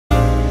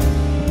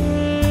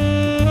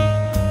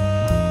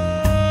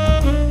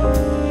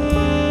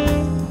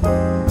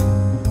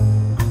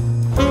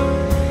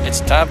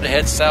Time to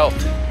head south.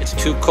 It's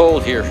too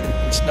cold here.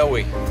 It's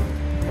snowy.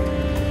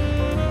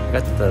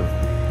 Got the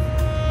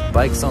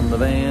bikes on the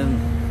van.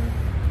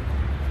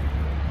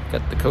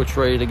 Got the coach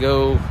ready to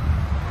go.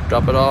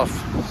 Drop it off.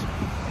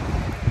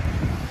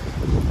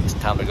 It's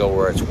time to go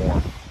where it's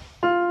warm.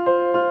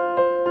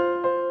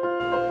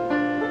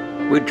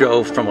 We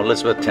drove from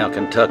Elizabethtown,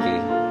 Kentucky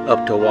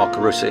up to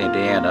Wakarusa,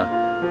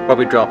 Indiana, where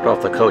we dropped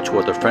off the coach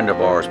with a friend of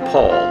ours,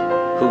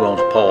 Paul, who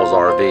owns Paul's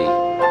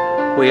RV.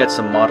 We had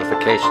some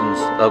modifications,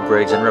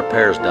 upgrades, and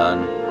repairs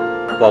done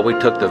while we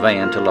took the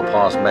van to La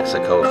Paz,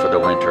 Mexico for the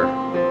winter.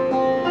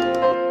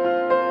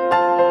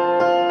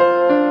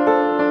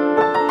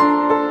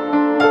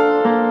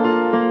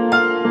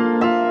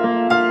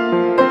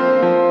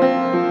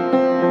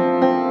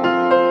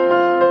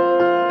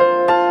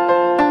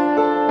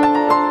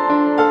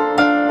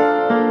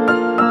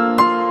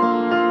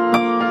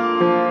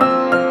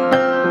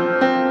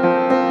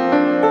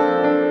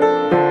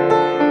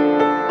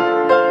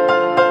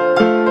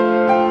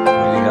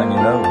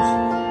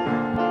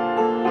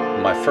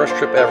 My first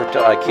trip ever to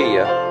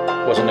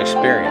IKEA was an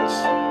experience.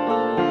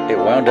 It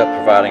wound up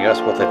providing us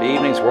with an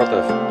evening's worth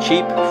of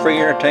cheap, free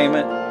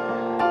entertainment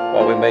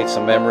while we made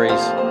some memories.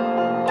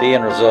 The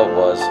end result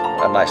was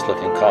a nice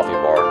looking coffee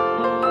bar.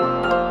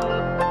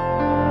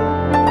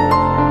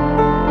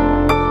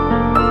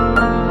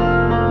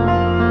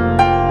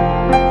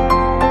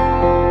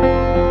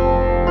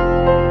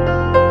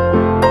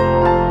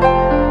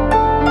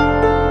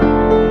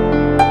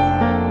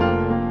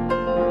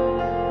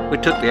 We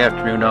took the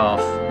afternoon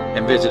off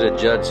and visited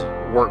Judd's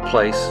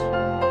workplace.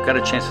 Got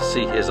a chance to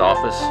see his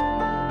office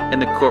and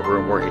the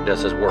courtroom where he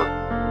does his work.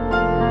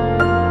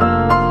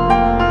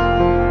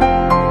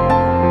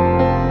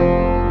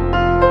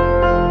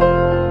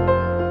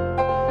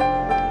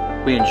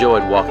 We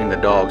enjoyed walking the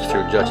dogs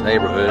through Judd's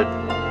neighborhood.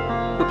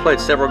 We played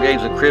several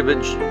games of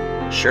cribbage,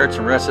 shared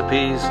some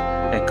recipes,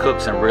 and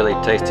cooked some really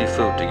tasty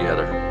food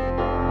together.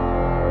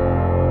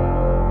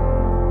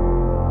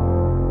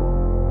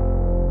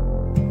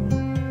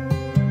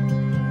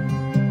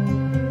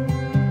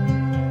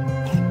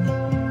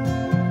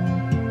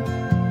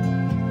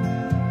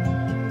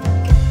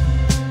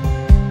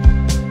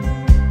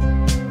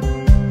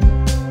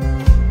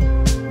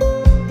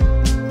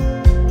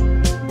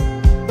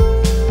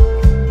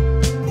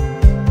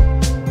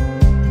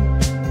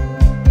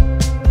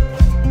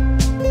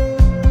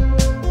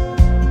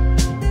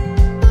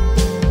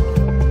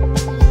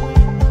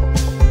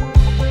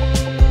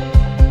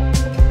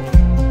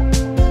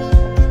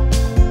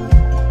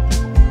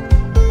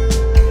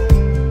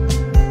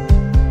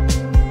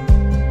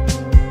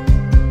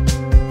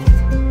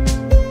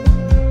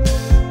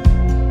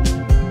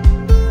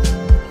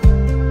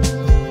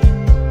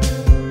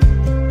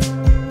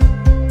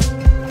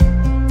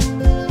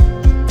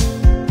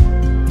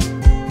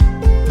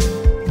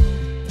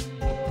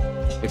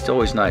 It's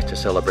always nice to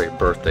celebrate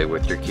birthday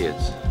with your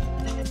kids.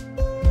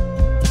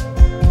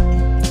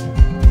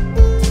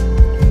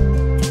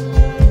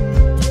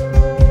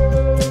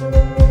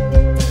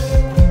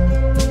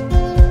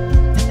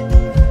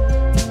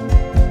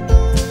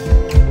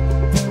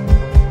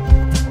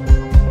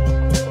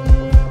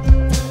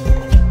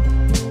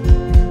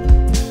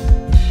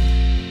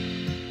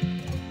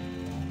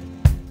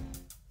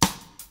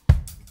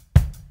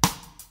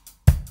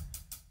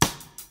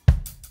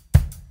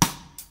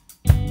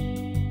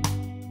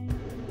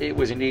 It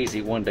was an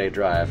easy one-day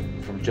drive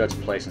from Judd's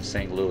place in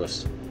St.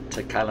 Louis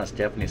to Kyle and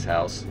Stephanie's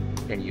house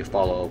in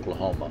Eufaula,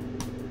 Oklahoma.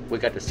 We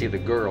got to see the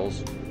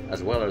girls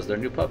as well as their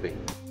new puppy.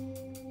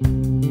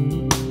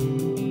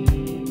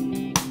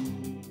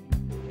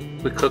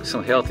 We cooked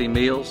some healthy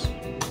meals,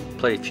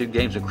 played a few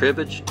games of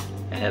cribbage,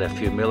 and had a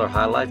few Miller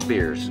High Life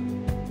beers.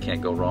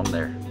 Can't go wrong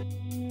there.